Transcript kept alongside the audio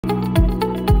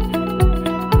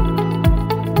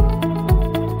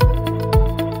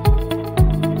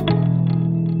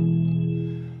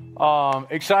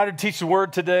Excited to teach the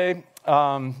word today.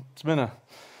 It's been a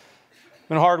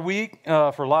hard week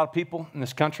for a lot of people in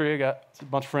this country. I got a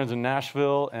bunch of friends in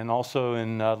Nashville and also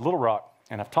in Little Rock,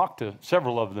 and I've talked to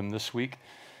several of them this week,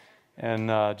 and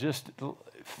just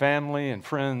family and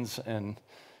friends and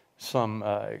some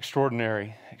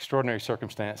extraordinary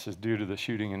circumstances due to the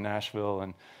shooting in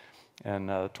Nashville and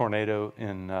the tornado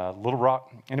in Little Rock.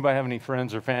 Anybody have any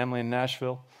friends or family in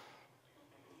Nashville?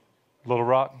 Little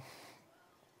Rock?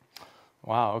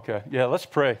 Wow, okay. Yeah, let's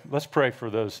pray. Let's pray for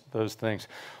those things.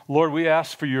 Lord, we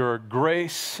ask for your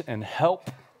grace and help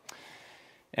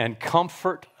and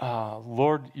comfort.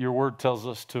 Lord, your word tells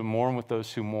us to mourn with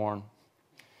those who mourn.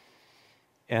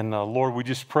 And Lord, we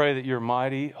just pray that your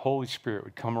mighty Holy Spirit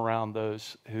would come around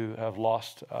those who have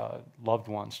lost loved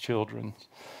ones, children,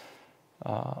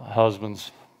 husbands,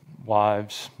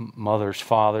 wives, mothers,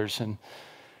 fathers. And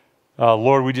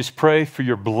Lord, we just pray for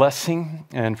your blessing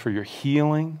and for your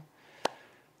healing.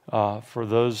 For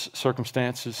those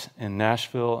circumstances in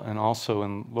Nashville and also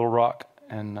in Little Rock,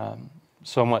 and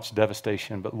so much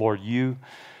devastation. But Lord, you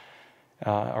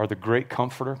are the great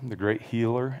comforter, the great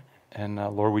healer, and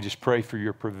Lord, we just pray for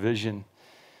your provision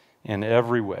in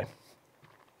every way.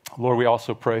 Lord, we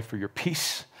also pray for your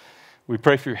peace. We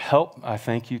pray for your help. I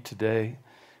thank you today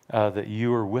that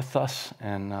you are with us,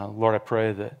 and Lord, I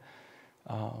pray that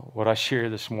what I share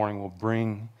this morning will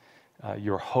bring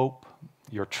your hope,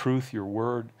 your truth, your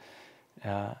word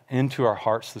into our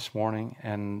hearts this morning,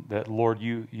 and that, Lord,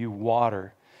 you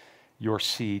water your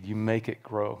seed. You make it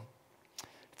grow.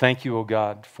 Thank you, O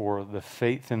God, for the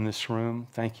faith in this room.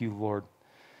 Thank you, Lord,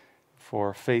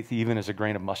 for faith even as a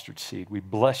grain of mustard seed. We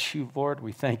bless you, Lord.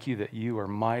 We thank you that you are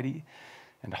mighty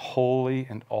and holy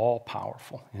and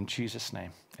all-powerful. In Jesus'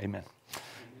 name, amen.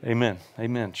 Amen.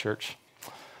 Amen, church.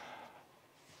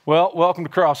 Well, welcome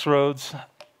to Crossroads.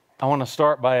 I want to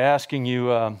start by asking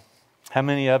you, how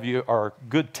many of you are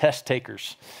good test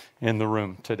takers in the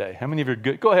room today? How many of you are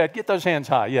good? Go ahead, get those hands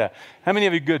high, yeah. How many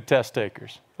of you are good test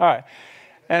takers? All right,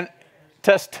 and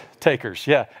test takers,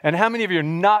 yeah. And how many of you are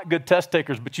not good test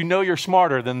takers, but you know you're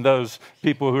smarter than those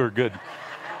people who are good?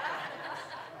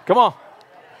 Come on.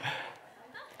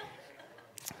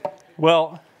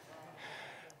 Well,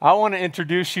 I want to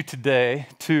introduce you today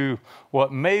to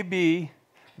what may be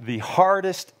the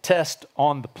hardest test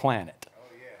on the planet.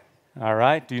 All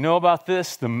right, do you know about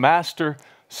this? The Master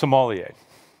Sommelier.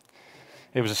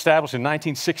 It was established in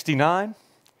 1969.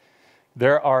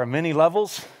 There are many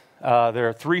levels. There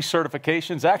are 3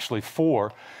 certifications, actually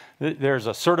 4. There's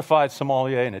a certified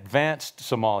sommelier, an advanced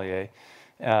sommelier,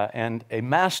 and a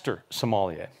master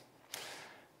sommelier.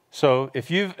 So if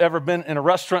you've ever been in a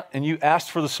restaurant and you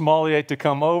asked for the sommelier to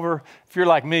come over, if you're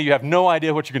like me, you have no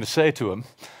idea what you're going to say to him.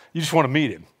 You just want to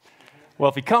meet him. Well,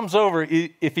 if he comes over,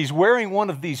 if he's wearing one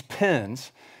of these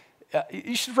pins,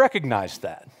 you should recognize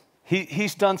that.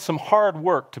 He's done some hard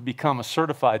work to become a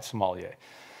certified sommelier.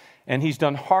 And he's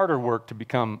done harder work to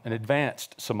become an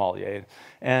advanced sommelier.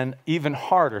 And even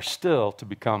harder still to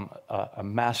become a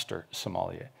master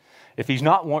sommelier. If he's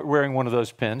not wearing one of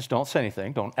those pins, don't say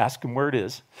anything. Don't ask him where it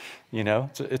is. You know,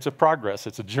 it's a progress.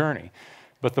 It's a journey.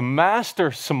 But the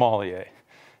master sommelier,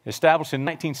 established in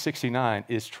 1969,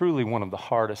 is truly one of the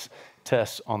hardest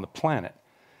tests on the planet.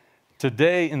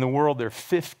 Today in the world, there are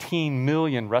 15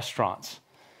 million restaurants.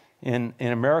 In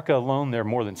America alone, there are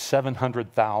more than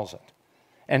 700,000.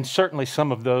 And certainly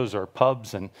some of those are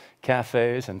pubs and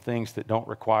cafes and things that don't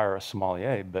require a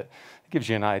sommelier, but it gives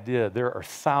you an idea. There are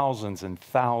thousands and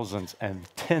thousands and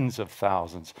tens of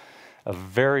thousands of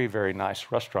very, very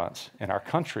nice restaurants in our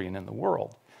country and in the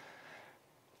world.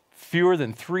 Fewer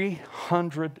than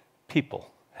 300 people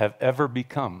have ever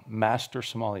become master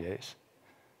sommeliers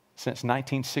since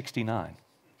 1969.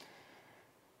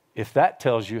 If that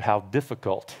tells you how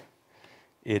difficult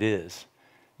it is.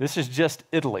 This is just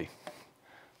Italy.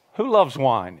 Who loves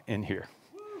wine in here?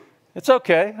 It's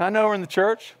okay. I know we're in the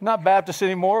church. I'm not Baptist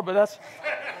anymore, but that's...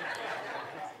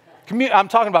 I'm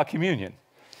talking about communion.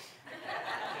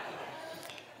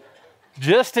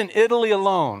 Just in Italy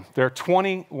alone, there are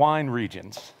 20 wine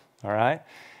regions, all right?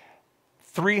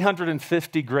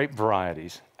 350 grape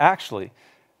varieties. Actually,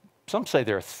 some say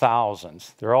there are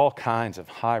thousands. There are all kinds of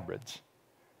hybrids.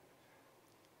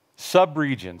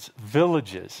 Subregions,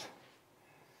 villages,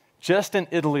 just in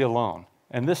Italy alone.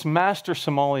 And this Master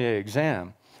Sommelier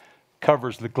exam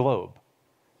covers the globe.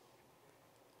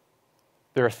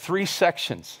 There are 3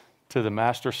 sections to the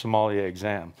Master Sommelier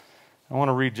exam. I want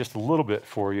to read just a little bit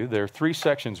for you. There are 3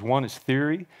 sections. One is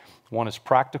theory, one is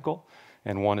practical,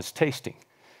 and one is tasting.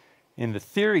 In the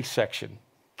theory section,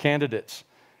 candidates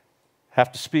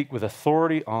have to speak with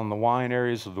authority on the wine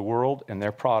areas of the world and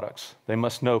their products. They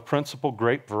must know principal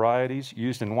grape varieties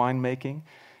used in winemaking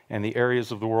and the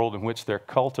areas of the world in which they're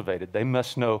cultivated. They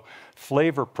must know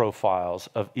flavor profiles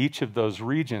of each of those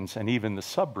regions and even the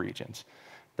subregions.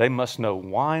 They must know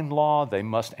wine law. They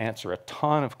must answer a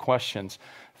ton of questions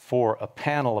for a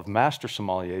panel of master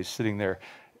sommeliers sitting there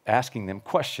asking them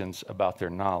questions about their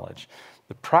knowledge.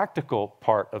 The practical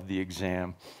part of the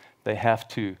exam, they have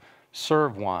to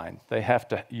serve wine. They have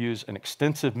to use an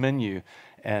extensive menu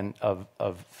and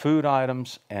of food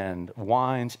items and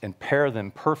wines and pair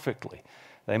them perfectly.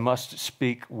 They must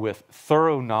speak with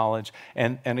thorough knowledge.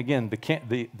 And again,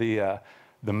 the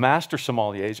master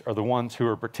sommeliers are the ones who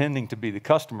are pretending to be the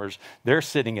customers. They're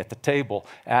sitting at the table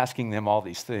asking them all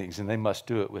these things, and they must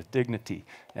do it with dignity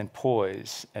and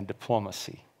poise and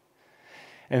diplomacy.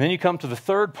 And then you come to the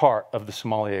third part of the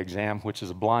sommelier exam, which is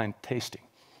a blind tasting.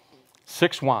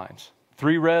 6 wines,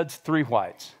 3 reds, 3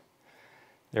 whites.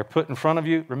 They're put in front of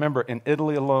you. Remember, in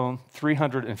Italy alone,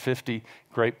 350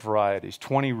 grape varieties,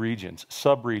 20 regions,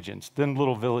 sub-regions, then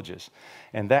little villages.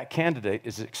 And that candidate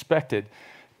is expected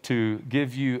to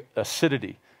give you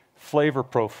acidity, flavor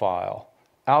profile,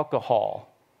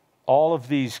 alcohol, all of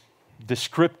these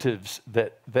descriptives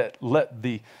that let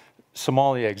the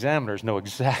sommelier examiners know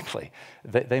exactly.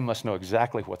 They must know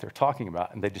exactly what they're talking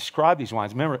about. And they describe these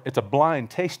wines. Remember, it's a blind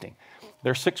tasting.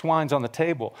 There are 6 wines on the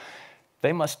table.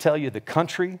 They must tell you the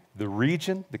country, the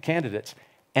region, the candidates,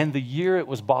 and the year it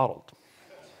was bottled.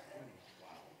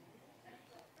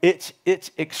 It's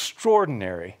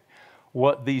extraordinary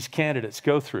what these candidates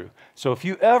go through. So if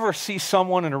you ever see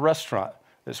someone in a restaurant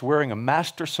that's wearing a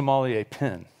master sommelier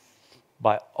pin,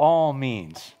 by all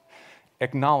means,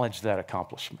 acknowledge that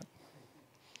accomplishment.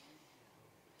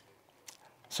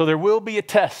 So there will be a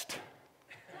test.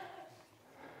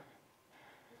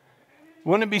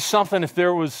 Wouldn't it be something if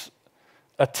there was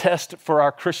a test for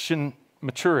our Christian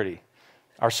maturity,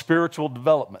 our spiritual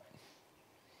development,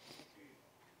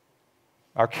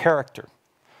 our character?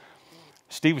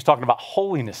 Steve was talking about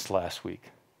holiness last week.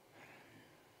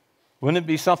 Wouldn't it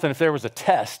be something if there was a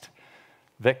test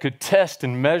that could test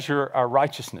and measure our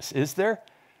righteousness? Is there?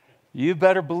 You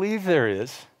better believe there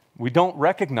is. We don't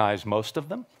recognize most of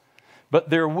them, but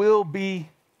there will be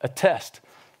a test.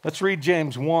 Let's read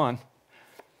James 1.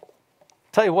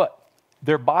 Tell you what,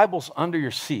 there are Bibles under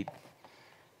your seat,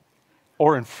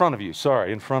 or in front of you,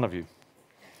 in front of you.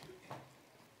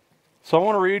 So I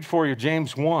want to read for you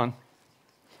James 1.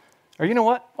 Or you know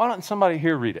what? Why don't somebody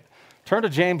here read it? Turn to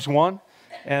James 1,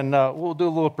 and we'll do a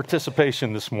little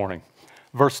participation this morning.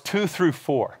 Verse 2 through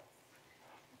 4.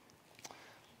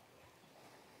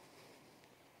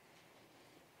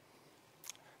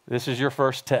 This is your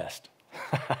first test.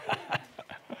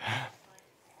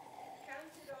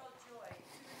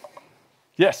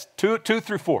 Yes, 2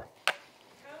 through 4. Count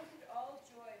it all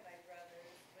joy, my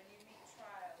brothers, when you meet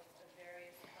trials of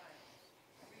various kinds,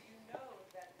 for you know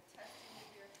that the testing of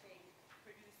your faith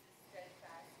produces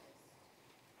steadfastness.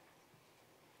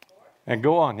 4. And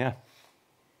go on, yeah.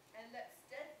 And let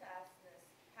steadfastness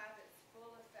have its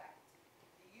full effect,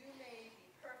 that you may be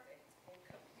perfect and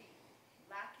complete,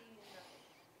 lacking in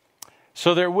nothing.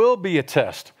 So there will be a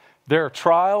test. There are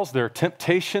trials, there are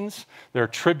temptations, there are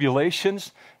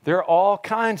tribulations. There are all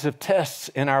kinds of tests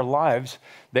in our lives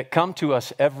that come to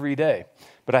us every day.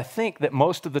 But I think that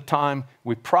most of the time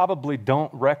we probably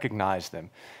don't recognize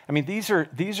them. I mean, these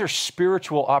are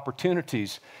spiritual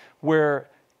opportunities where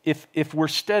if we're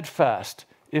steadfast,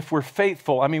 if we're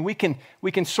faithful, I mean, we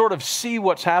can sort of see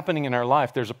what's happening in our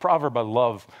life. There's a proverb I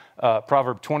love.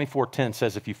 Proverb 24:10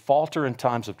 says, if you falter in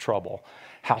times of trouble,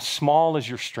 how small is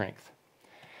your strength?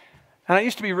 And I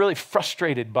used to be really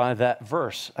frustrated by that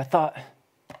verse. I thought,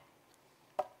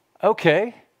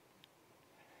 okay,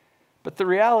 but the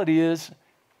reality is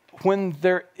when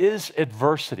there is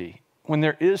adversity, when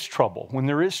there is trouble, when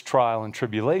there is trial and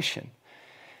tribulation,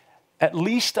 at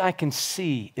least I can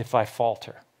see if I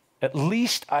falter. At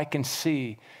least I can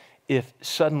see if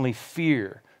suddenly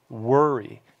fear,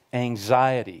 worry,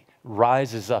 anxiety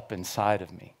rises up inside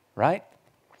of me, right?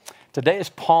 Today is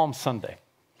Palm Sunday,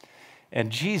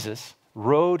 and Jesus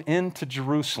rode into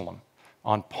Jerusalem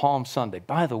on Palm Sunday.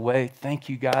 By the way, thank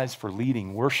you guys for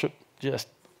leading worship. Just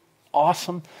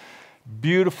awesome.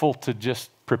 Beautiful to just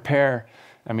prepare.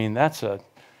 I mean, that's a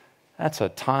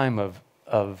time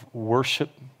of worship.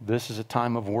 This is a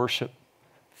time of worship.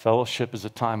 Fellowship is a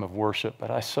time of worship. But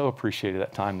I so appreciated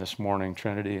that time this morning,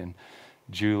 Trinity and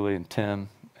Julie and Tim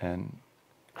and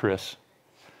Chris.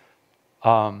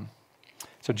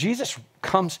 So Jesus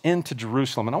comes into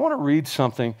Jerusalem, and I want to read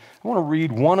something. I want to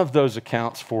read one of those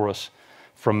accounts for us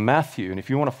from Matthew. And if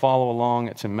you want to follow along,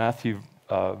 it's in Matthew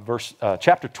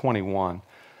chapter 21.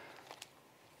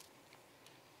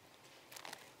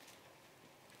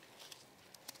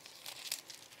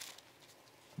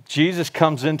 Jesus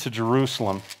comes into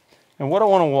Jerusalem. And what I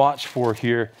want to watch for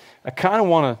here, I kind of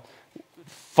want to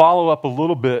follow up a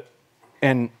little bit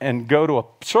and go to a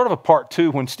sort of a part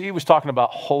two when Steve was talking about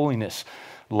holiness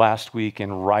last week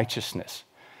and righteousness.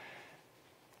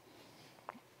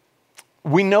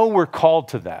 We know we're called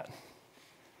to that.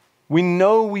 We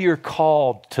know we are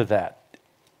called to that,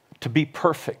 to be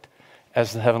perfect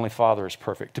as the Heavenly Father is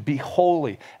perfect, to be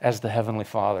holy as the Heavenly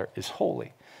Father is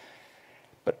holy.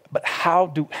 But how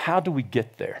do we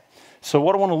get there? So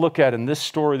what I want to look at in this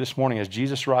story this morning as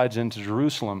Jesus rides into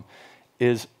Jerusalem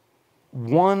is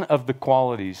one of the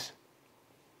qualities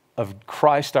of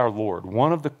Christ our Lord,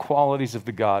 one of the qualities of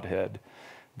the Godhead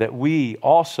that we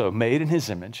also, made in His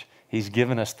image, He's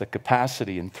given us the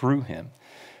capacity and through Him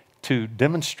to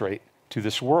demonstrate to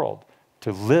this world,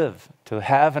 to live, to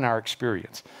have in our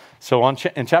experience. So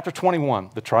in chapter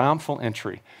 21, the triumphal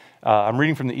entry, I'm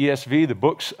reading from the ESV. The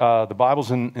books, the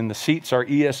Bibles in the seats are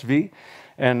ESV.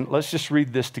 And let's just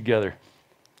read this together.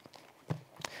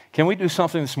 Can we do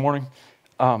something this morning?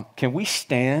 Can we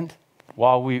stand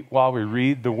while we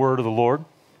read the word of the Lord?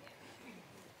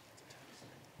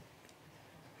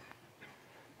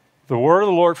 The word of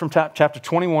the Lord from chapter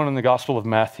 21 in the Gospel of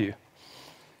Matthew.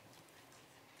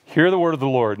 Hear the word of the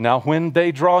Lord. Now, when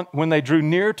they drew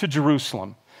near to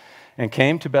Jerusalem and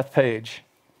came to Bethphage,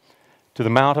 to the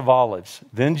Mount of Olives,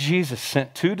 then Jesus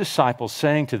sent 2 disciples,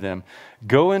 saying to them,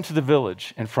 "Go into the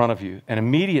village in front of you, and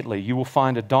immediately you will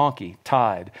find a donkey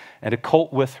tied and a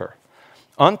colt with her.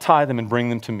 Untie them and bring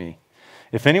them to me.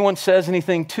 If anyone says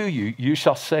anything to you, you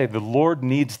shall say, 'The Lord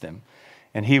needs them,'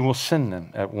 and He will send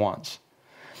them at once."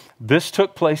 This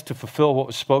took place to fulfill what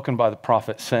was spoken by the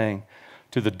prophet, saying,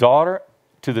 to the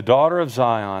daughter of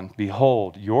Zion,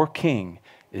 behold, your king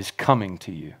is coming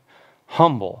to you,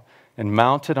 humble and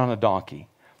mounted on a donkey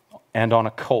and on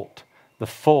a colt, the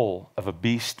foal of a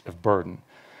beast of burden.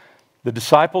 The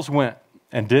disciples went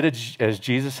and did as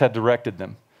Jesus had directed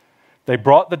them. They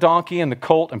brought the donkey and the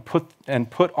colt and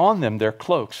put on them their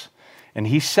cloaks, and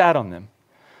He sat on them.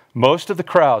 Most of the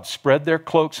crowd spread their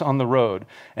cloaks on the road,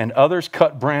 and others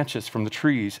cut branches from the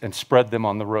trees and spread them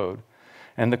on the road.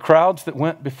 And the crowds that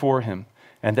went before Him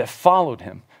and that followed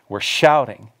Him were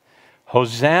shouting,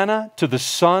 "Hosanna to the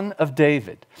Son of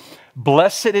David.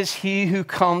 Blessed is He who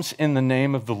comes in the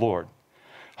name of the Lord.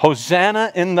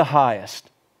 Hosanna in the highest."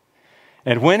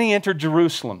 And when He entered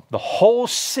Jerusalem, the whole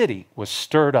city was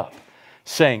stirred up,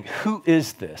 saying, "Who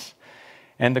is this?"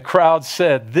 And the crowd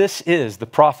said, "This is the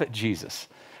prophet Jesus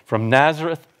from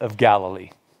Nazareth of Galilee."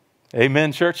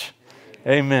 Amen, church?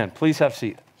 Amen. Please have a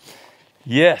seat.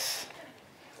 Yes.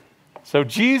 So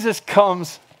Jesus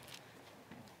comes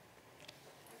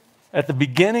at the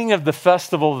beginning of the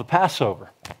festival of the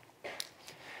Passover.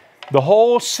 The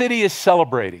whole city is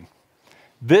celebrating.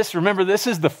 Remember, this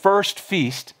is the first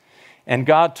feast, and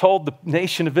God told the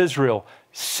nation of Israel,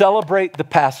 celebrate the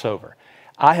Passover.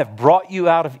 I have brought you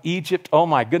out of Egypt. Oh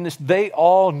my goodness, they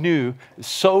all knew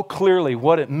so clearly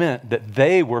what it meant that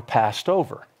they were passed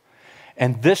over.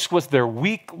 And this was their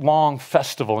week-long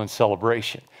festival and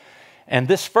celebration. And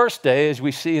this first day, as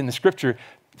we see in the scripture,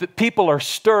 the people are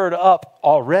stirred up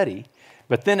already.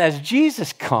 But then as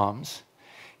Jesus comes,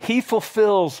 He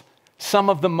fulfills some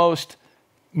of the most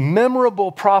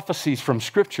memorable prophecies from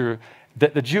scripture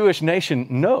that the Jewish nation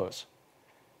knows.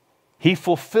 He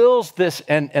fulfills this,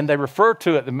 and they refer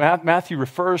to it, Matthew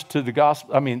refers to the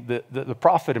gospel, the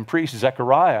prophet and priest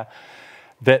Zechariah,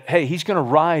 that, hey, He's going to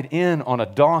ride in on a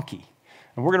donkey.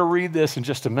 And we're going to read this in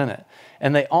just a minute.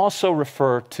 And they also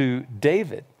refer to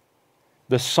David,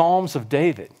 the Psalms of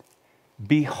David.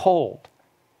 Behold,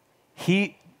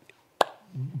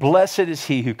 blessed is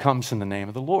He who comes in the name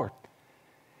of the Lord.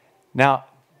 Now,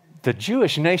 the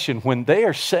Jewish nation, when they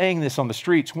are saying this on the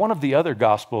streets, one of the other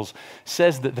Gospels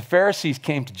says that the Pharisees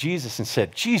came to Jesus and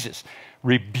said, "Jesus,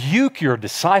 rebuke your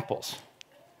disciples.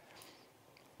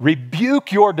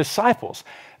 Rebuke your disciples."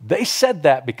 They said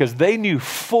that because they knew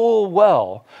full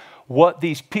well what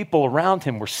these people around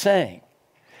Him were saying.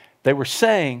 They were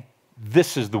saying,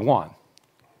 this is the one.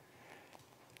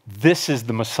 This is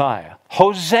the Messiah.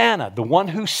 Hosanna, the one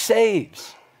who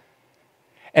saves.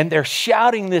 And they're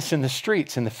shouting this in the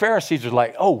streets, and the Pharisees are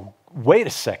like, oh, wait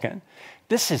a second.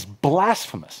 This is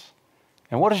blasphemous.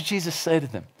 And what does Jesus say to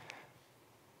them?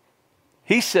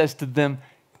 He says to them,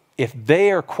 if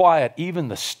they are quiet, even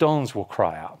the stones will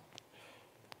cry out.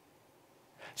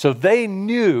 So they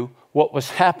knew what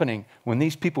was happening when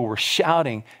these people were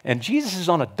shouting, and Jesus is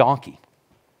on a donkey.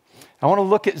 I want to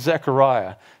look at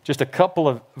Zechariah, just a couple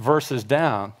of verses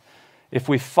down. If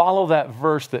we follow that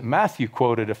verse that Matthew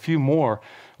quoted, a few more,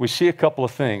 we see a couple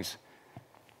of things.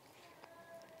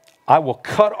 I will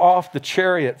cut off the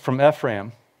chariot from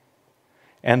Ephraim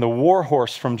and the war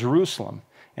horse from Jerusalem,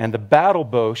 and the battle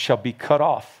bow shall be cut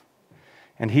off,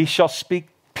 and he shall speak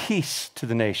peace to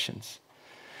the nations.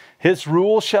 His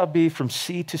rule shall be from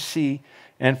sea to sea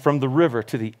and from the river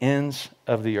to the ends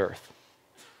of the earth.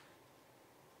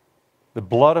 The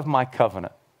blood of my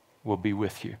covenant will be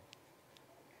with you.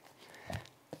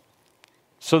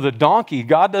 So the donkey,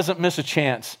 God doesn't miss a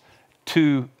chance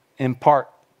to impart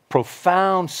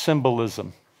profound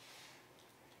symbolism.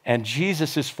 And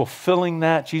Jesus is fulfilling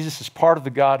that. Jesus is part of the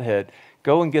Godhead.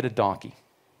 Go and get a donkey.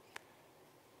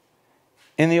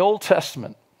 In the Old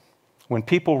Testament, when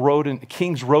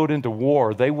kings rode into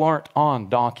war, they weren't on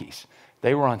donkeys.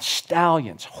 They were on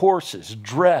stallions, horses,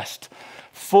 dressed,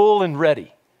 full and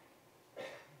ready,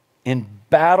 in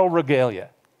battle regalia.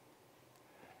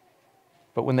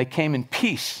 But when they came in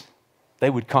peace, they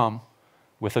would come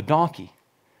with a donkey,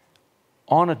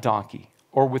 on a donkey,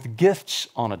 or with gifts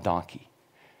on a donkey.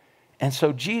 And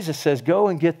so Jesus says, go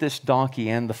and get this donkey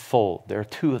and the foal. There are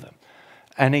two of them.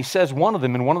 And he says one of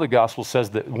them, in one of the Gospels,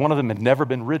 says that one of them had never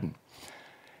been ridden.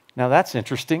 Now that's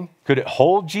interesting. Could it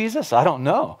hold Jesus? I don't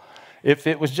know. If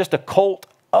it was just a colt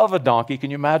of a donkey,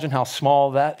 can you imagine how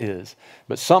small that is?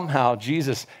 But somehow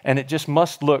Jesus, and it just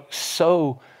must look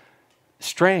so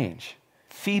strange,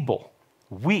 feeble,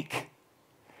 weak.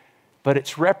 But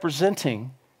it's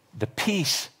representing the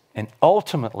peace and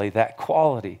ultimately that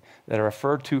quality that I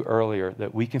referred to earlier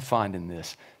that we can find in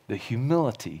this, the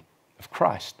humility of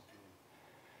Christ.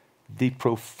 The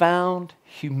profound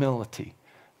humility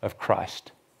of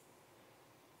Christ.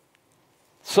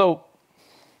 So,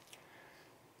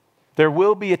 there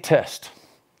will be a test.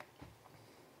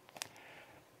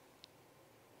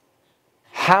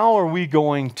 How are we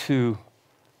going to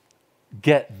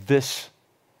get this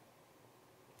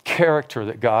character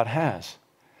that God has?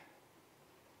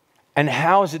 And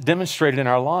how is it demonstrated in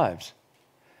our lives?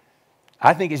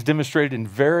 I think it's demonstrated in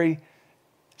very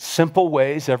simple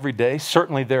ways every day.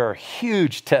 Certainly there are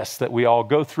huge tests that we all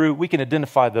go through. We can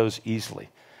identify those easily.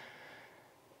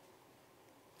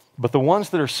 But the ones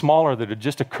that are smaller, that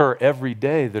just occur every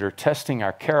day, that are testing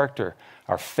our character,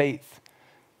 our faith,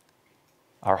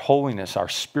 our holiness, our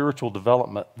spiritual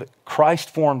development, that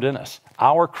Christ formed in us,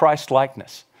 our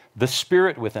Christ-likeness, the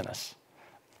Spirit within us,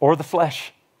 or the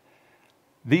flesh.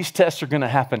 These tests are going to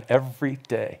happen every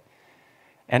day.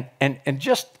 And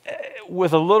just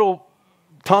with a little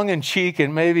tongue-in-cheek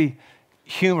and maybe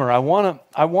humor, I want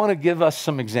to give us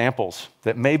some examples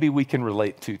that maybe we can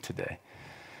relate to today,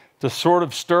 to sort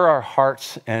of stir our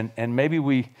hearts, and maybe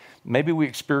we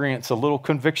experience a little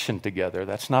conviction together.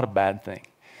 That's not a bad thing.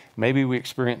 Maybe we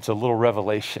experience a little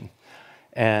revelation,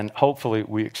 and hopefully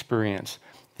we experience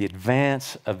the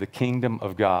advance of the kingdom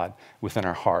of God within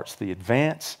our hearts, the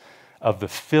advance of the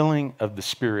filling of the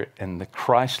Spirit and the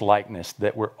Christ-likeness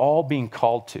that we're all being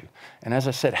called to. And as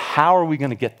I said, how are we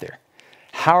going to get there?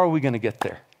 How are we going to get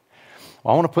there?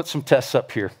 Well, I want to put some tests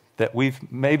up here that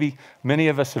maybe many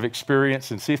of us have experienced,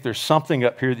 and see if there's something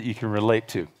up here that you can relate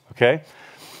to, okay?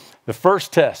 The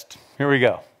first test, here we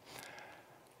go.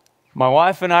 My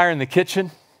wife and I are in the kitchen,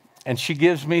 and she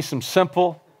gives me some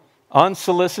simple,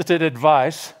 unsolicited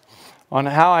advice on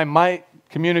how I might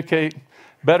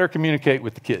better communicate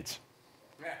with the kids.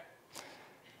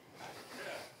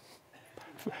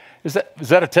 Is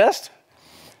that a test?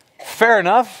 Fair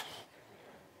enough.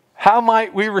 How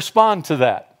might we respond to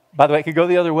that? By the way, it could go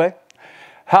the other way.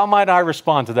 How might I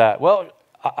respond to that? Well,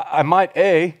 I might,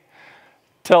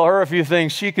 tell her a few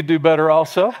things she could do better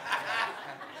also.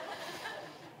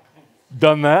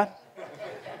 Done that.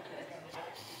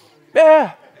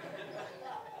 Yeah.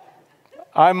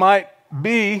 I might,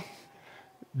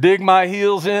 dig my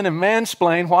heels in and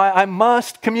mansplain why I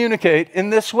must communicate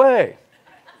in this way.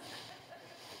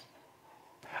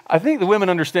 I think the women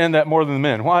understand that more than the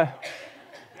men. Why?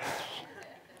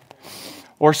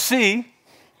 Or C,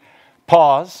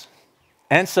 pause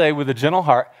and say with a gentle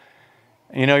heart,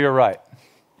 you know, you're right.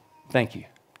 Thank you.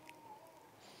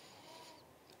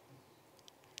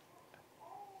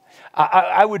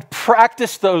 I would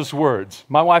practice those words.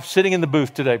 My wife's sitting in the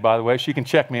booth today, by the way. She can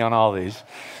check me on all these.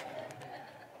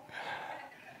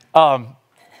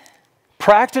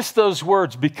 Practice those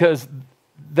words, because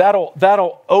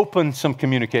that'll open some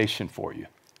communication for you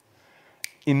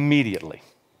immediately.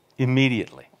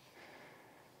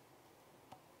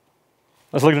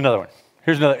 Let's look at another one.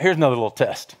 Here's another little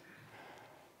test.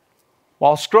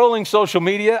 While scrolling social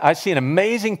media, I see an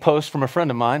amazing post from a friend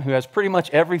of mine who has pretty much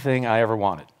everything I ever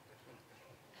wanted.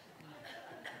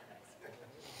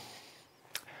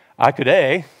 I could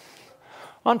A,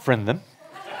 unfriend them.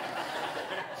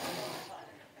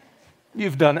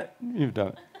 You've done it. You've done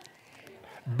it.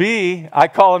 B, I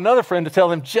call another friend to tell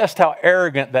them just how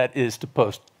arrogant that is to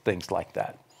post things like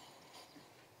that.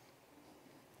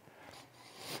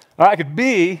 Or I could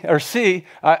B or C,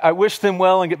 I wish them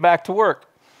well and get back to work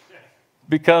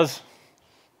because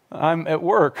I'm at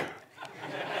work.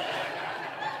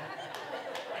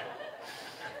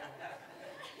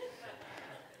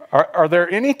 Are there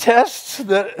any tests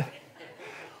that...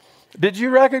 Did you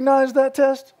recognize that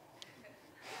test?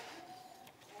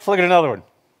 Let's look at another one.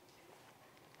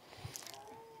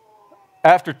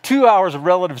 After 2 hours of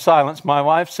relative silence, my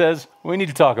wife says, we need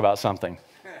to talk about something.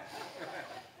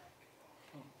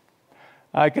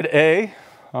 I could A,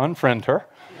 unfriend her.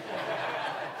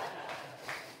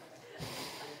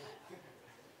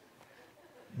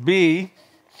 B,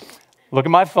 look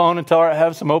at my phone and tell her I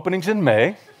have some openings in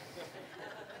May.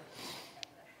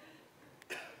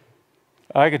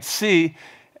 I could C,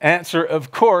 answer,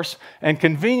 of course, and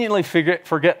conveniently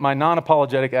forget my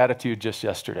non-apologetic attitude just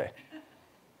yesterday.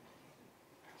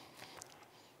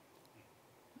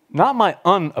 Not my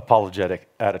unapologetic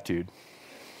attitude.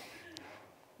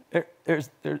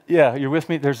 Yeah, you're with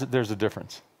me? There's a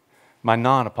difference. My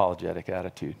non-apologetic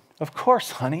attitude. Of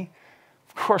course, honey.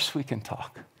 Of course we can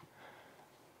talk.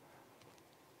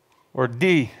 Or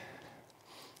D,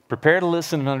 prepare to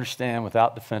listen and understand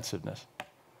without defensiveness,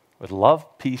 with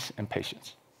love, peace, and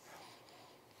patience.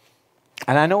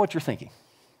 And I know what you're thinking.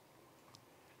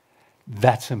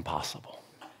 That's impossible.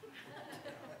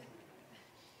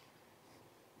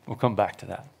 We'll come back to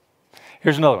that.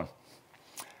 Here's another one.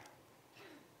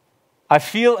 I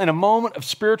feel in a moment of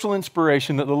spiritual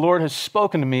inspiration that the Lord has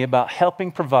spoken to me about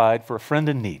helping provide for a friend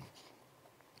in need.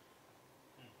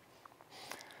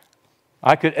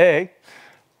 I could A,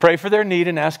 pray for their need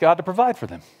and ask God to provide for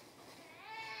them.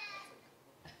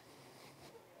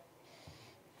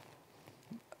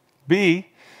 B,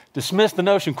 dismiss the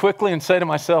notion quickly and say to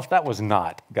myself, that was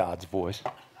not God's voice.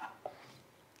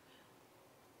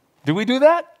 Do we do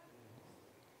that?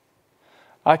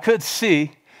 I could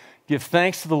C, give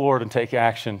thanks to the Lord and take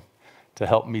action to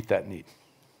help meet that need.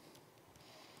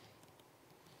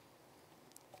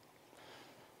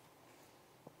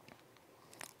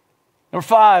 Number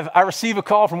 5, I receive a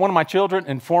call from one of my children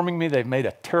informing me they've made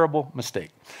a terrible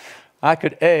mistake. I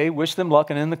could A, wish them luck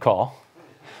and end the call.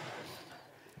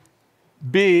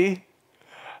 B,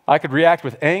 I could react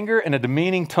with anger and a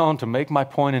demeaning tone to make my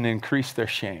point and increase their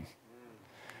shame.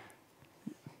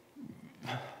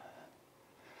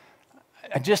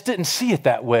 I just didn't see it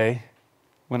that way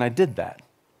when I did that.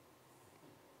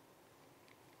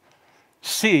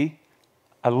 C,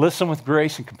 I listen with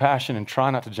grace and compassion and try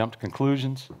not to jump to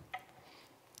conclusions.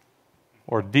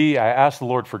 Or D, I ask the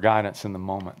Lord for guidance in the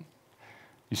moment.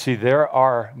 You see, there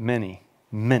are many,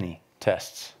 many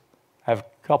tests. I have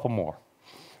a couple more.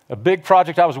 A big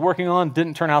project I was working on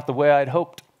didn't turn out the way I'd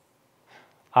hoped.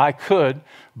 I could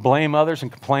blame others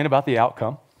and complain about the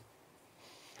outcome,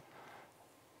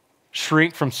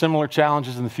 shrink from similar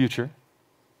challenges in the future,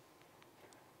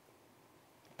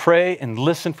 pray and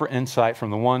listen for insight from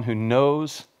the one who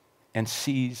knows and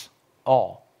sees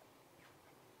all.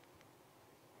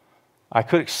 I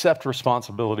could accept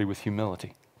responsibility with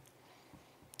humility.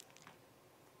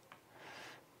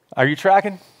 Are you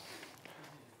tracking?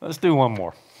 Let's do one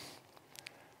more.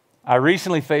 I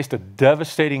recently faced a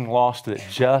devastating loss that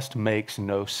just makes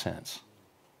no sense.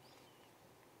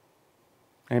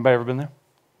 Anybody ever been there?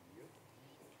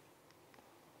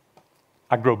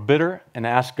 I grow bitter and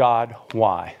ask God,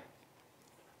 why?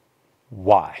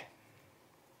 Why?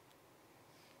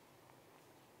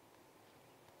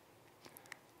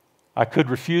 I could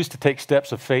refuse to take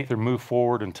steps of faith or move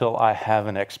forward until I have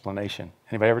an explanation.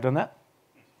 Anybody ever done that?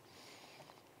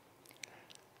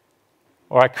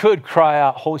 Or I could cry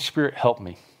out, Holy Spirit, help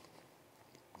me.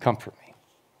 Comfort me.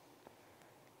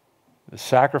 The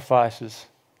sacrifices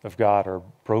of God are a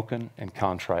broken and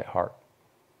contrite heart.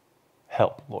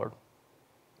 Help, Lord.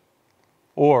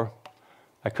 Or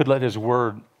I could let His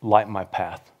word light my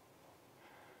path.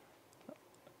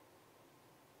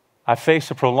 I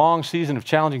face a prolonged season of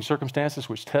challenging circumstances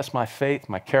which test my faith,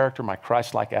 my character, my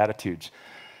Christ-like attitudes.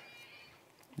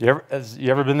 You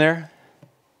ever been there?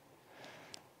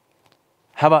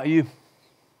 How about you?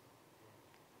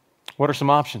 What are some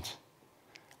options?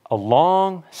 A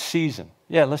long season.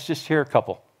 Yeah, let's just hear a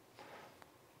couple.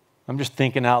 I'm just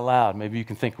thinking out loud. Maybe you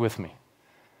can think with me.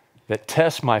 That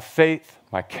tests my faith,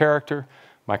 my character,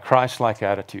 my Christ-like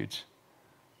attitudes.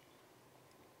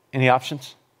 Any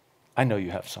options? I know you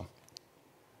have some.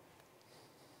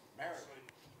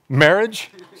 Marriage?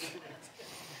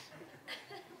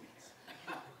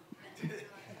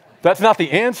 That's not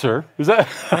the answer. Is that?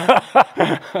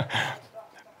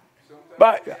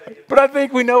 but I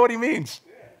think we know what he means.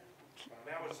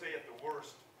 And I would say at the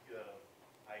worst,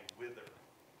 I wither.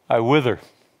 I wither.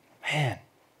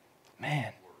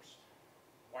 Man.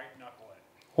 White knuckle it.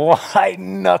 White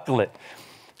knuckle it.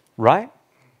 Right?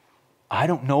 I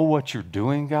don't know what you're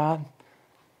doing, God.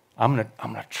 I'm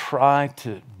gonna try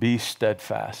to be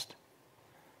steadfast.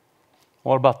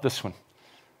 What about this one?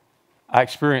 I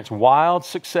experience wild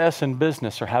success in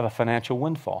business or have a financial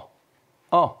windfall.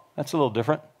 Oh, that's a little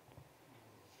different.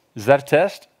 Is that a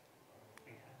test?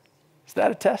 Is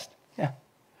that a test? Yeah.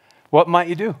 What might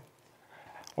you do?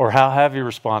 Or how have you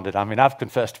responded? I mean, I've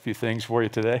confessed a few things for you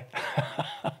today.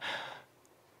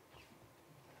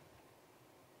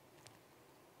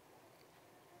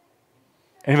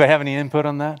 Anybody have any input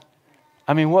on that?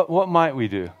 I mean, what might we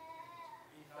do?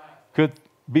 Could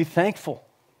be thankful.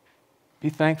 Be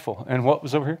thankful. And what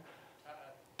was over here?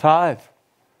 Tithe.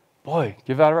 Boy,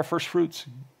 give out of our first fruits.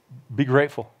 Be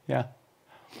grateful. Yeah. I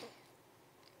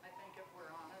think if we're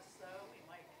honest, though, we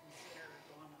might consider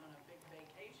going on a big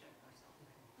vacation or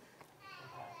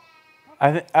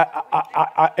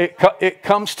something. It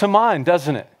comes to mind,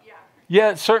 doesn't it? Yeah.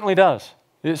 Yeah, it certainly does.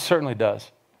 It certainly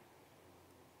does.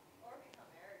 Or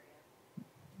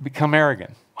become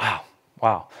arrogant. Become arrogant.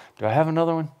 Wow. Do I have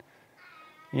another one?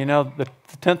 You know, the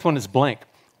 10th one is blank.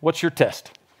 What's your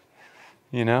test?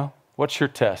 You know, what's your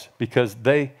test? Because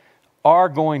they are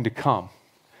going to come.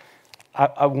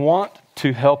 I want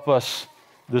to help us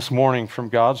this morning from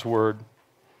God's Word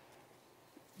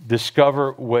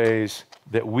discover ways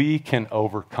that we can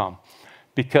overcome.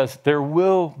 Because there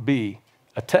will be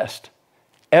a test.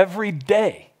 Every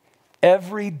day,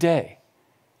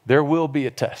 there will be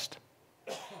a test.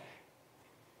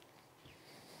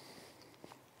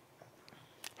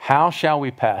 How shall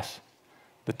we pass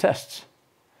the tests?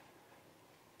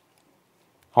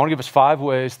 I want to give us 5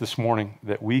 ways this morning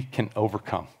that we can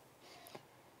overcome.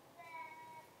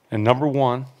 And number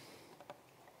 1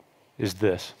 is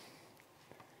this.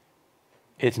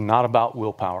 It's not about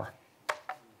willpower.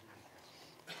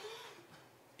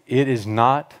 It is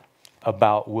not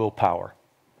about willpower.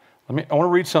 I want to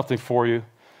read something for you.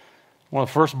 One of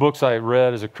the first books I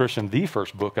read as a Christian, the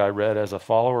first book I read as a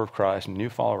follower of Christ, a new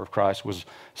follower of Christ, was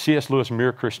C.S. Lewis'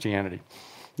 Mere Christianity.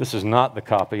 This is not the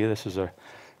copy. This is a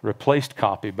replaced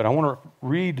copy. But I want to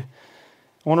read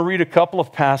a couple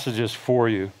of passages for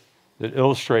you that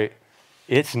illustrate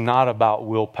it's not about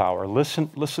willpower. Listen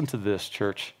to this,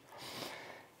 church.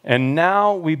 And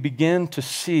now we begin to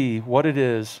see what it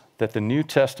is that the New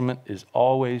Testament is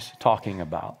always talking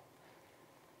about.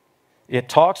 It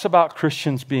talks about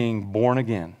Christians being born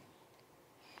again.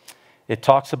 It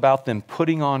talks about them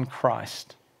putting on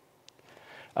Christ,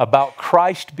 about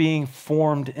Christ being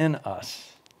formed in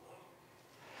us,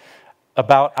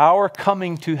 about our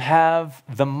coming to have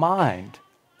the mind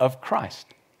of Christ.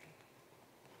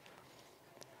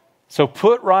 So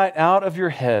put right out of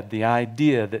your head the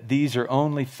idea that these are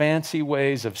only fancy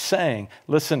ways of saying,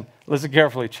 listen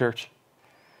carefully, church.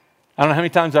 I don't know how many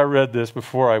times I read this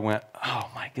before I went,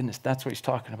 oh my goodness, that's what he's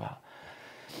talking about.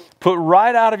 Put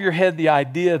right out of your head the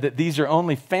idea that these are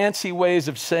only fancy ways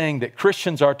of saying that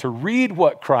Christians are to read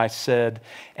what Christ said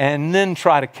and then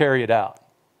try to carry it out.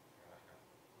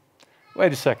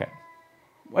 Wait a second.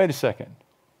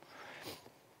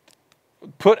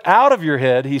 Put out of your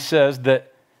head, he says,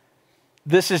 that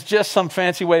this is just some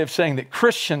fancy way of saying that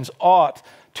Christians ought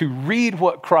to read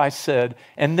what Christ said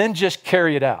and then just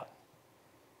carry it out.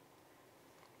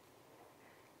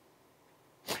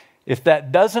 If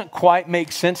that doesn't quite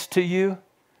make sense to you,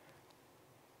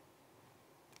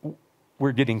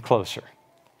 we're getting closer.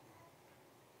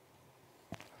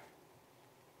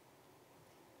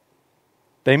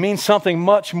 They mean something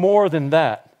much more than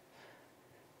that.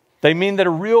 They mean that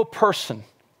a real person,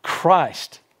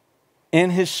 Christ, in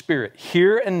His Spirit,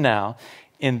 here and now,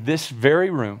 in this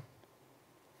very room,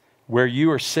 where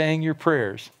you are saying your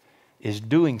prayers, is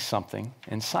doing something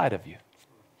inside of you.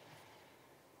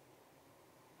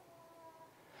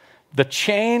 The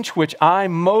change which I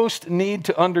most need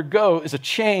to undergo is a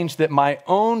change that my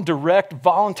own direct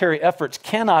voluntary efforts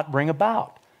cannot bring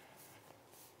about.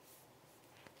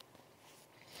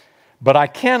 But I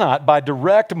cannot, by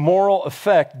direct moral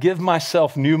effect, give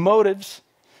myself new motives.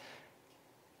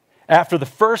 After the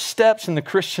first steps in the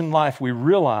Christian life, we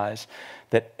realize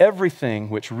that everything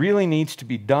which really needs to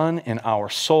be done in our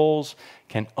souls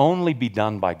can only be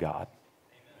done by God.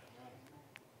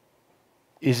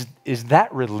 Is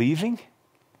that relieving?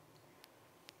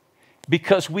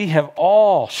 Because we have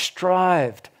all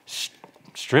striven,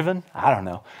 I don't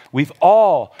know. We've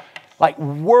all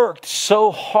worked so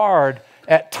hard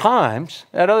at times.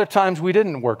 At other times, we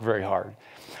didn't work very hard.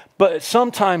 But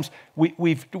sometimes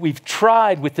we've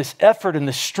tried with this effort and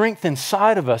the strength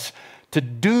inside of us to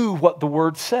do what the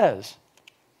Word says.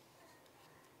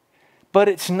 But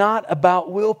it's not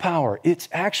about willpower. It's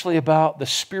actually about the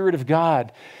Spirit of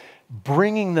God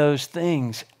bringing those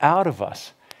things out of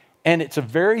us. And it's a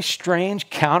very strange,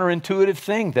 counterintuitive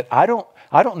thing that I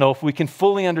don't know if we can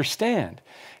fully understand.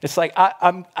 It's like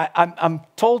I'm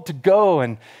told to go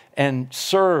and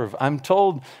serve. I'm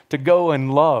told to go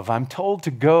and love. I'm told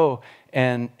to go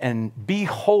and be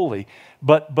holy.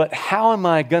 But how am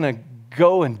I going to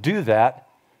go and do that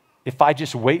if I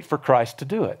just wait for Christ to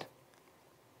do it?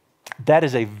 That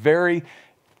is a very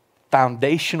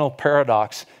foundational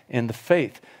paradox in the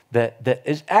faith that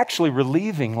is actually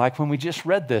relieving, like when we just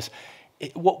read this.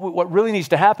 What really needs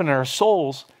to happen in our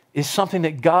souls is something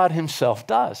that God himself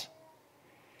does.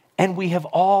 And we have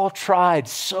all tried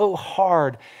so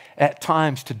hard at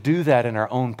times to do that in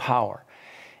our own power.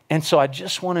 And so I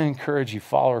just want to encourage you,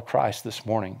 follower of Christ, this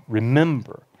morning,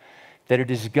 remember that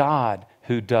it is God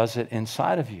who does it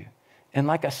inside of you. And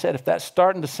like I said, if that's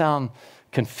starting to sound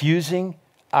confusing,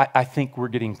 I think we're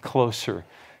getting closer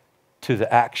to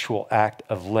the actual act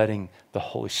of letting the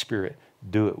Holy Spirit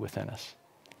do it within us.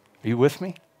 Are you with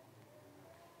me?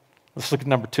 Let's look at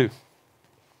number 2.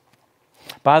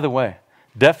 By the way,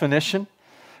 definition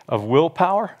of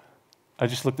willpower, I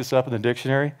just looked this up in the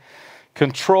dictionary.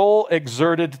 Control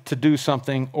exerted to do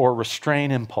something or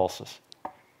restrain impulses.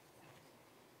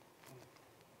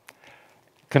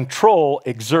 Control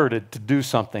exerted to do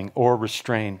something or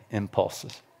restrain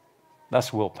impulses.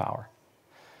 That's willpower.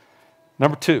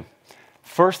 Number 2,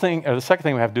 the second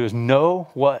thing we have to do is know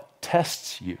what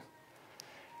tests you.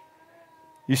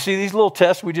 You see these little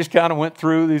tests we just kind of went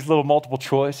through, these little multiple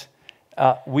choice.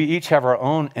 We each have our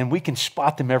own, and we can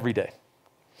spot them every day.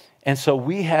 And so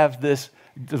we have this,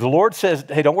 the Lord says,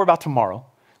 hey, don't worry about tomorrow.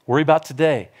 Worry about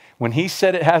today. When he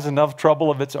said it has enough trouble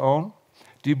of its own,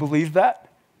 do you believe that?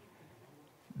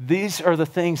 These are the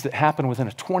things that happen within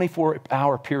a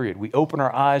 24-hour period. We open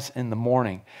our eyes in the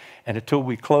morning, and until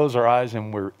we close our eyes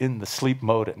and we're in the sleep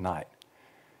mode at night.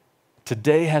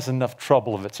 Today has enough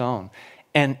trouble of its own.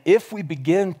 And if we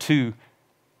begin to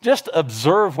just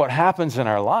observe what happens in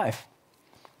our life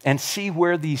and see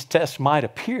where these tests might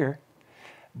appear,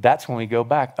 that's when we go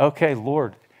back. Okay,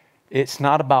 Lord, it's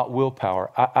not about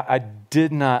willpower.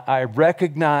 I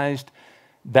recognized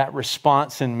that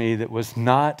response in me that was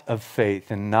not of faith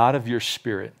and not of your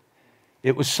Spirit.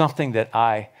 It was something that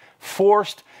I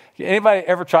forced. Anybody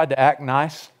ever tried to act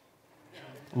nice,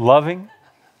 loving,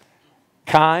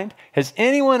 kind? Has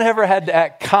anyone ever had to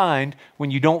act kind when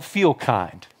you don't feel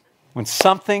kind? When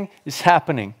something is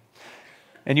happening?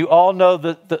 And you all know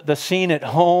the scene at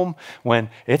home when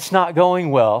it's not going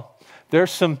well.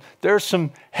 There's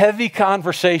some heavy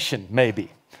conversation, maybe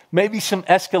some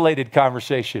escalated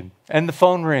conversation, and the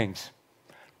phone rings.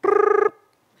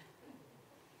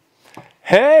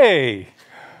 Hey!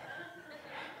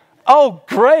 Oh,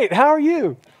 great, how are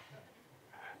you?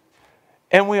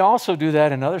 And we also do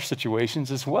that in other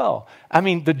situations as well. I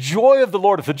mean, the joy of the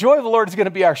Lord, if the joy of the Lord is going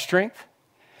to be our strength,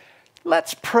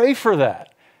 let's pray for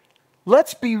that.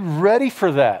 Let's be ready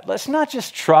for that. Let's not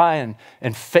just try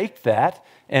and fake that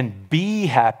and be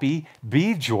happy,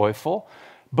 be joyful,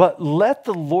 but let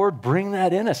the Lord bring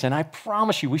that in us. And I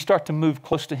promise you, we start to move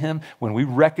close to him when we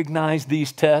recognize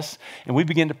these tests and we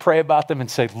begin to pray about them and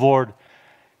say, Lord,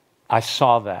 I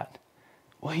saw that.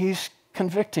 Well, he's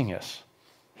convicting us.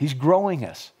 He's growing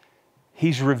us.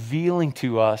 He's revealing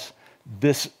to us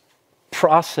this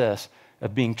process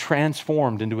of being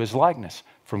transformed into his likeness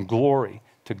from glory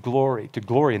to glory to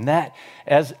glory. And that,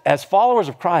 as followers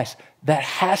of Christ, that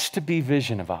has to be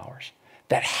vision of ours.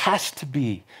 That has to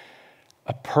be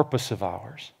a purpose of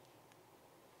ours.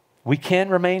 We can't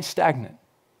remain stagnant.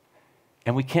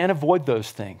 And we can't avoid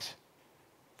those things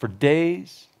for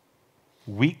days,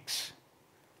 weeks,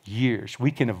 years.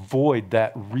 We can avoid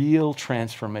that real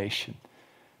transformation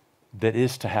that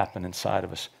is to happen inside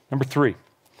of us. Number 3,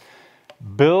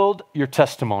 build your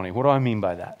testimony. What do I mean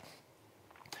by that?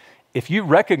 If you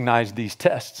recognize these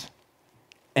tests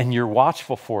and you're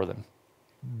watchful for them,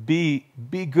 be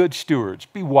good stewards,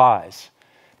 be wise,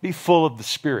 be full of the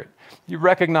Spirit. You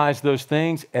recognize those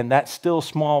things and that still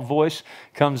small voice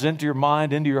comes into your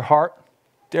mind, into your heart.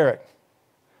 Derek,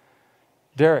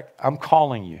 I'm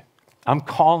calling you. I'm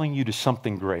calling you to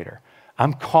something greater.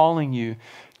 I'm calling you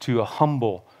to a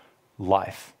humble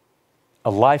life,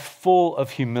 a life full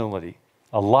of humility,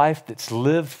 a life that's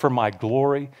lived for my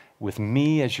glory with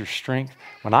me as your strength.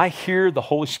 When I hear the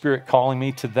Holy Spirit calling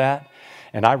me to that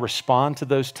and I respond to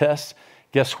those tests,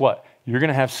 guess what? You're going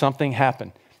to have something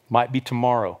happen. Might be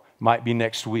tomorrow, might be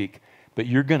next week, but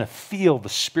you're going to feel the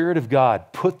Spirit of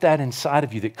God put that inside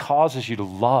of you that causes you to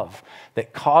love,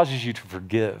 that causes you to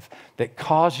forgive, that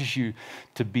causes you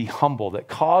to be humble, that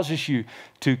causes you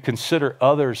to consider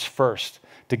others first,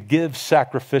 to give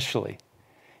sacrificially.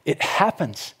 It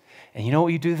happens. And you know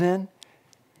what you do then?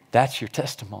 That's your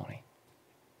testimony.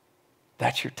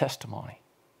 That's your testimony.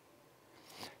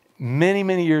 Many,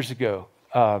 many years ago,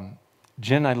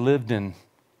 Jen and I lived in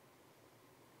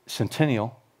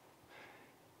Centennial.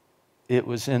 It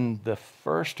was in the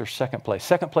first or second place.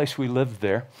 Second place we lived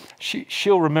there.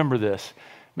 She'll remember this.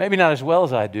 Maybe not as well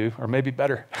as I do, or maybe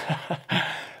better.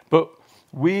 But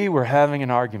we were having an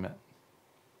argument.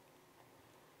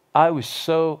 I was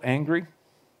so angry.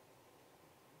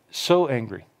 So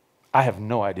angry. I have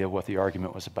no idea what the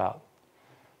argument was about.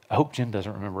 I hope Jen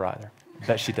doesn't remember either. I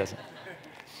bet she doesn't.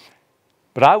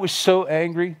 But I was so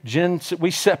angry. Jen,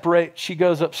 we separate. She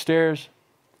goes upstairs.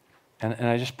 And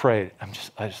I just prayed.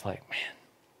 I just like,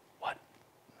 man,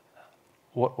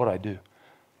 what I do?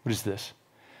 What is this?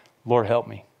 Lord, help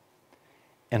me.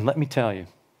 And let me tell you,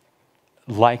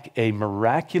 like a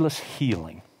miraculous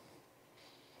healing,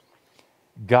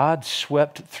 God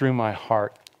swept through my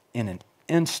heart in an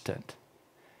instant,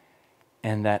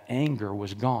 and that anger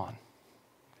was gone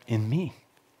in me.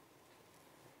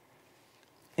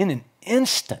 In an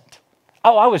instant.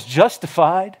 Oh, I was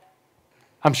justified.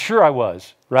 I'm sure I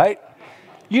was, right?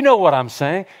 You know what I'm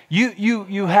saying.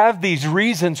 You have these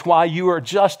reasons why you are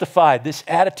justified. This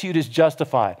attitude is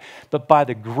justified. But by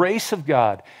the grace of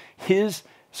God, His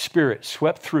Spirit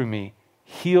swept through me,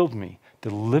 healed me,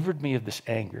 delivered me of this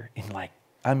anger in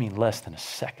less than a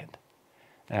second.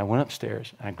 And I went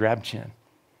upstairs and I grabbed Jen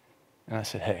and I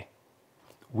said, hey,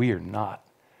 we are not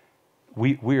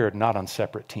on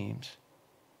separate teams.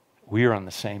 We are on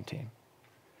the same team.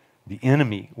 The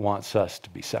enemy wants us to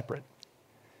be separate.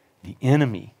 The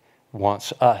enemy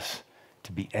wants us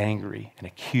to be angry and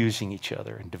accusing each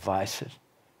other and divisive.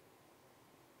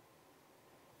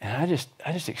 And I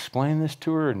just explained this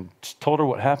to her and told her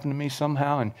what happened to me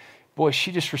somehow, and boy,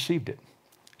 she just received it.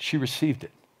 She received it.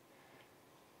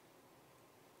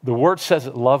 The Word says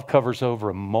that love covers over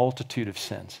a multitude of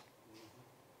sins.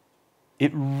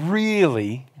 It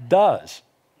really does.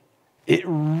 It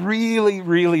really,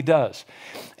 really does.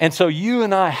 And so you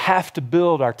and I have to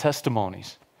build our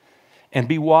testimonies and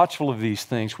be watchful of these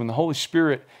things when the Holy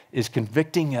Spirit is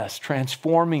convicting us,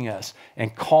 transforming us,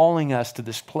 and calling us to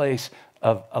this place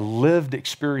of a lived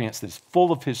experience that is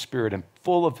full of His Spirit and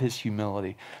full of His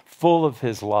humility, full of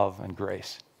His love and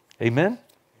grace. Amen?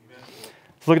 Amen.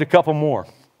 Let's look at a couple more.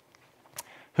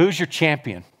 Who's your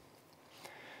champion?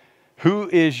 Who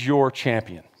is your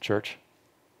champion, church?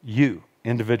 You,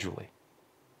 individually.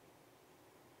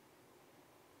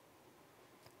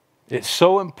 It's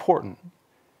so important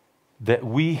that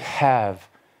we have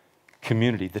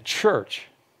community. The church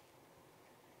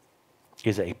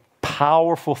is a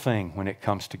powerful thing when it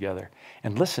comes together.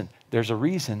 And listen, there's a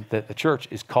reason that the church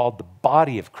is called the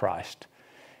body of Christ.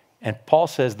 And Paul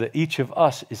says that each of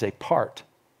us is a part.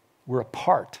 We're a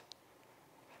part.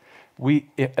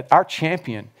 Our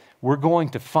champion, we're going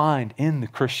to find in the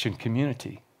Christian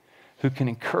community who can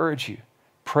encourage you,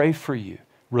 pray for you,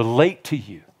 relate to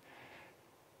you,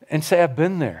 and say, I've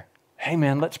been there. Hey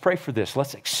man, let's pray for this.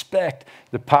 Let's expect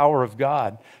the power of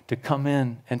God to come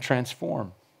in and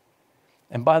transform.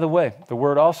 And by the way, the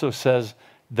Word also says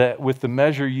that with the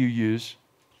measure you use,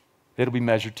 it'll be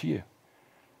measured to you.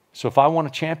 So if I want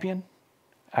a champion,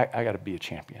 I got to be a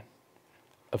champion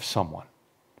of someone.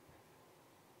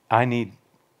 I need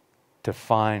to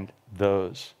find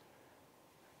those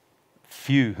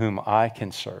few whom I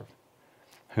can serve,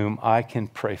 whom I can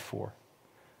pray for,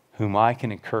 whom I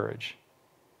can encourage.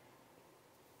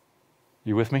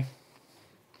 You with me?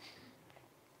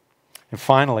 And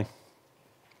finally,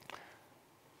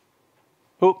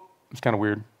 it's kind of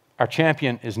weird. Our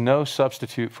champion is no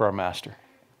substitute for our master.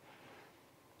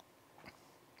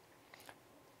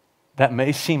 That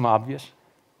may seem obvious,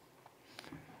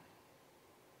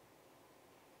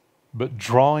 but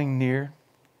drawing near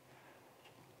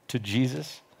to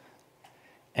Jesus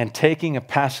and taking a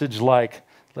passage like,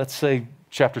 let's say,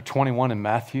 chapter 21 in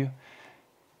Matthew,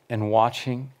 and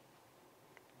watching,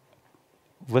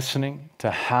 listening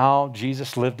to how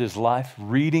Jesus lived His life,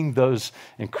 reading those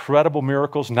incredible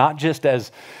miracles, not just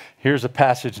as, here's a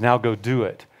passage, now go do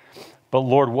it, but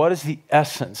Lord, what is the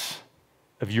essence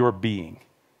of your being?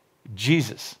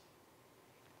 Jesus,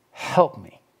 help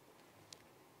me.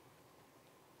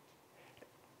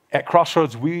 At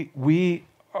Crossroads, we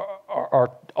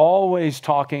are always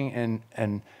talking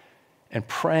and and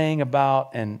praying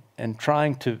about and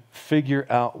trying to figure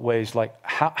out ways like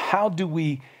how do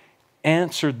we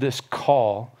answer this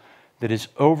call that is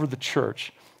over the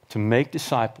church to make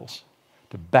disciples,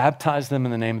 to baptize them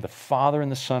in the name of the Father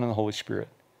and the Son and the Holy Spirit,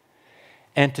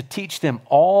 and to teach them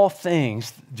all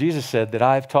things, Jesus said, that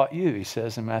I've taught you, he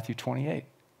says in Matthew 28.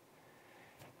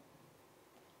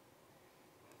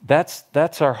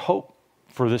 That's our hope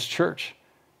for this church,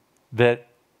 that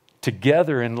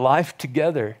together in life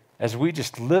together, as we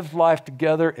just live life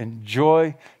together,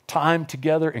 enjoy time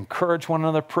together, encourage one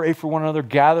another, pray for one another,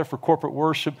 gather for corporate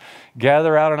worship,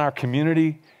 gather out in our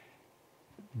community,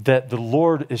 that the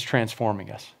Lord is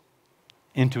transforming us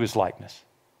into his likeness.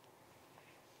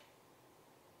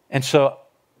 And so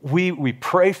we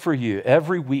pray for you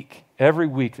every week. Every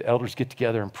week the elders get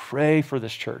together and pray for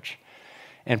this church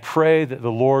and pray that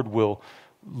the Lord will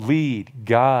lead,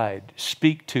 guide,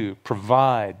 speak to,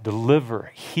 provide,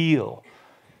 deliver, heal.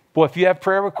 Boy, if you have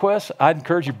prayer requests, I'd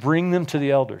encourage you, bring them to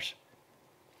the elders.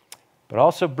 But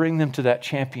also bring them to that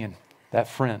champion, that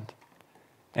friend,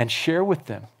 and share with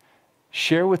them.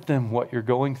 Share with them what you're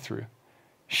going through.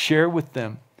 Share with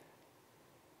them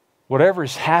whatever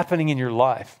is happening in your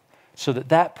life so that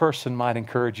that person might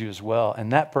encourage you as well.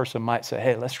 And that person might say,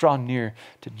 hey, let's draw near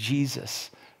to Jesus,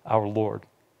 our Lord.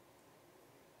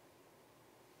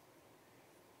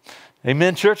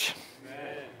 Amen, church?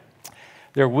 Amen.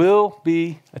 There will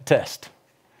be a test.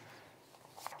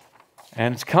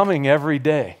 And it's coming every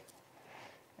day.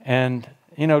 And,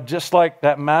 just like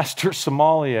that master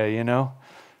Somalia,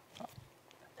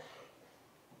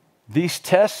 these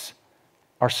tests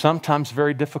are sometimes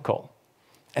very difficult.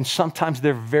 And sometimes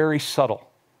they're very subtle.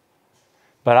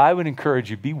 But I would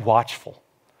encourage you, be watchful.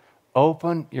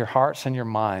 Open your hearts and your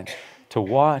minds to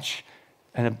watch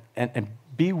and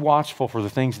be watchful for the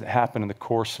things that happen in the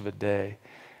course of a day.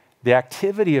 The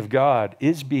activity of God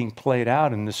is being played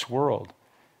out in this world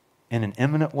in an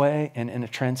imminent way and in a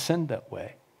transcendent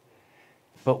way.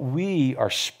 But we are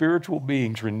spiritual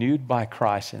beings renewed by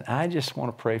Christ. And I just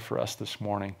want to pray for us this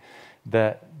morning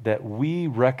that we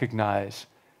recognize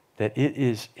that it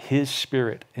is his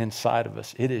Spirit inside of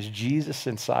us. It is Jesus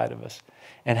inside of us.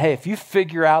 And hey, if you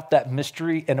figure out that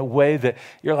mystery in a way that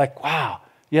you're like, wow,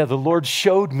 yeah, the Lord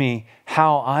showed me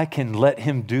how I can let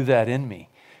him do that in me.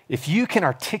 If you can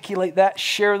articulate that,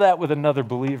 share that with another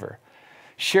believer.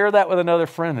 Share that with another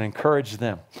friend and encourage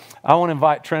them. I want to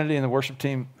invite Trinity and the worship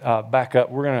team back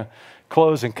up. We're going to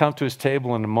close and come to his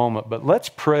table in a moment. But let's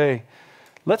pray.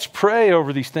 Let's pray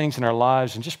over these things in our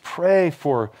lives and just pray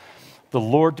for the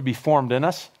Lord to be formed in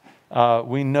us.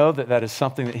 We know that that is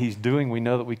something that he's doing. We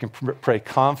know that we can pray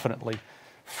confidently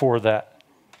for that.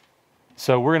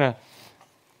 So we're going to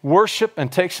worship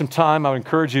and take some time. I would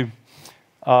encourage you,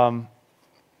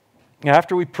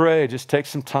 after we pray, just take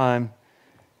some time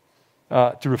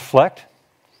to reflect.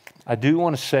 I do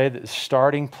want to say that the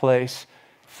starting place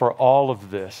for all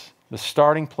of this,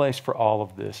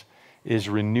 is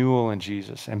renewal in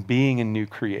Jesus and being a new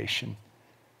creation.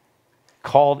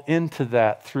 Called into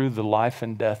that through the life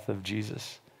and death of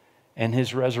Jesus and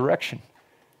his resurrection,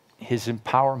 his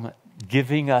empowerment,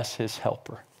 giving us his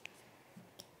helper.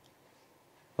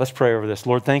 Let's pray over this.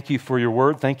 Lord, thank you for your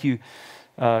word. Thank you,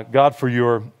 God, for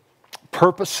your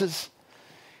purposes.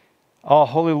 Oh,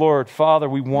 Holy Lord, Father,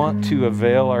 we want to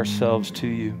avail ourselves to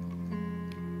you.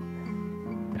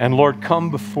 And Lord,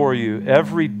 come before you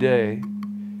every day.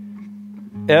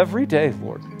 Every day,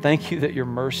 Lord. Thank you that your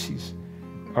mercies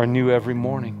are new every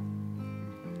morning.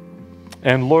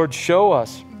 And Lord, show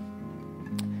us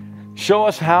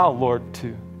how, Lord,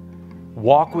 to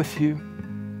walk with you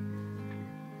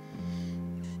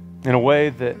in a way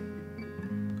that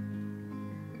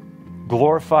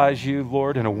glorifies you,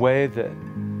 Lord, in a way that,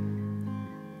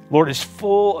 Lord, is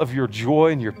full of your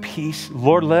joy and your peace.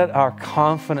 Lord, let our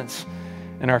confidence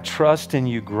and our trust in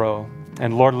you grow.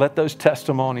 And Lord, let those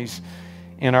testimonies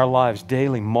in our lives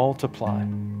daily multiply.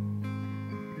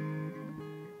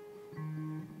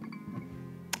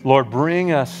 Lord,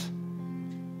 bring us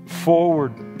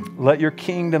forward. Let your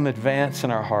kingdom advance in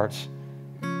our hearts.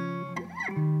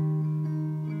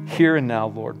 Here and now,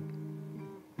 Lord.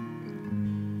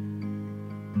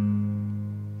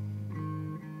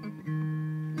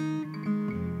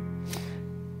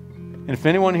 And if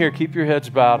anyone here, keep your heads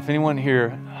bowed. If anyone here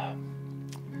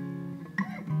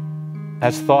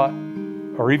has thought,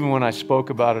 or even when I spoke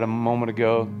about it a moment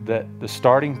ago, that the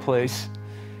starting place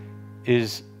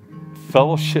is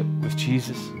fellowship with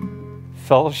Jesus,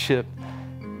 fellowship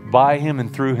by him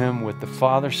and through him with the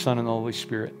Father, Son, and the Holy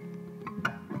Spirit,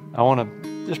 I want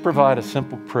to just provide a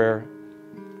simple prayer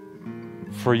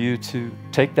for you to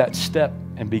take that step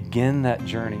and begin that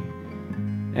journey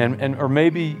or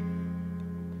maybe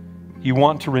you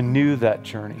want to renew that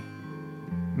journey.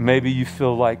 Maybe you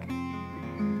feel like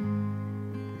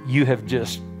you have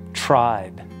just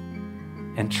tried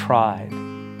and tried,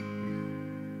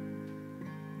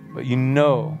 but you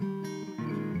know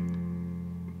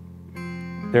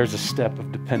there's a step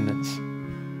of dependence,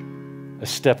 a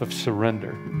step of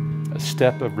surrender, a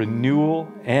step of renewal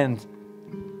and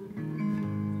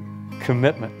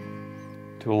commitment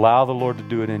to allow the Lord to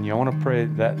do it in you. I want to pray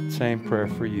that same prayer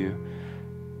for you.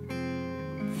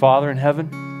 Father in heaven,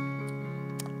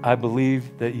 I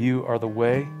believe that you are the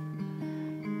way.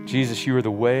 Jesus, you are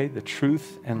the way, the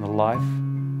truth, and the life.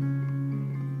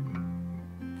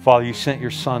 Father, you sent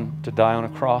your Son to die on a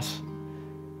cross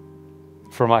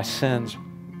for my sins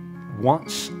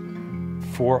once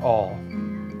for all.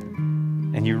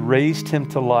 And you raised him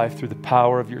to life through the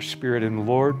power of your Spirit. And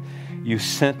Lord, you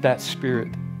sent that Spirit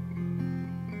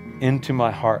into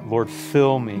my heart. Lord,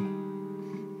 fill me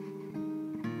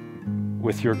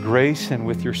with your grace and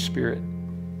with your Spirit.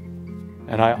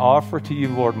 And I offer to you,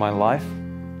 Lord, my life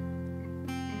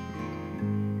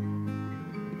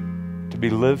to be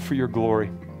lived for your glory.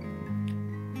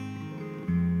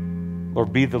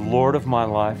 Lord, be the Lord of my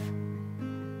life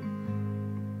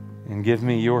and give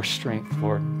me your strength,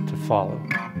 Lord, to follow.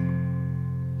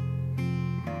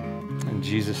 In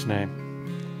Jesus' name.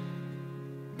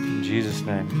 In Jesus'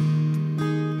 name.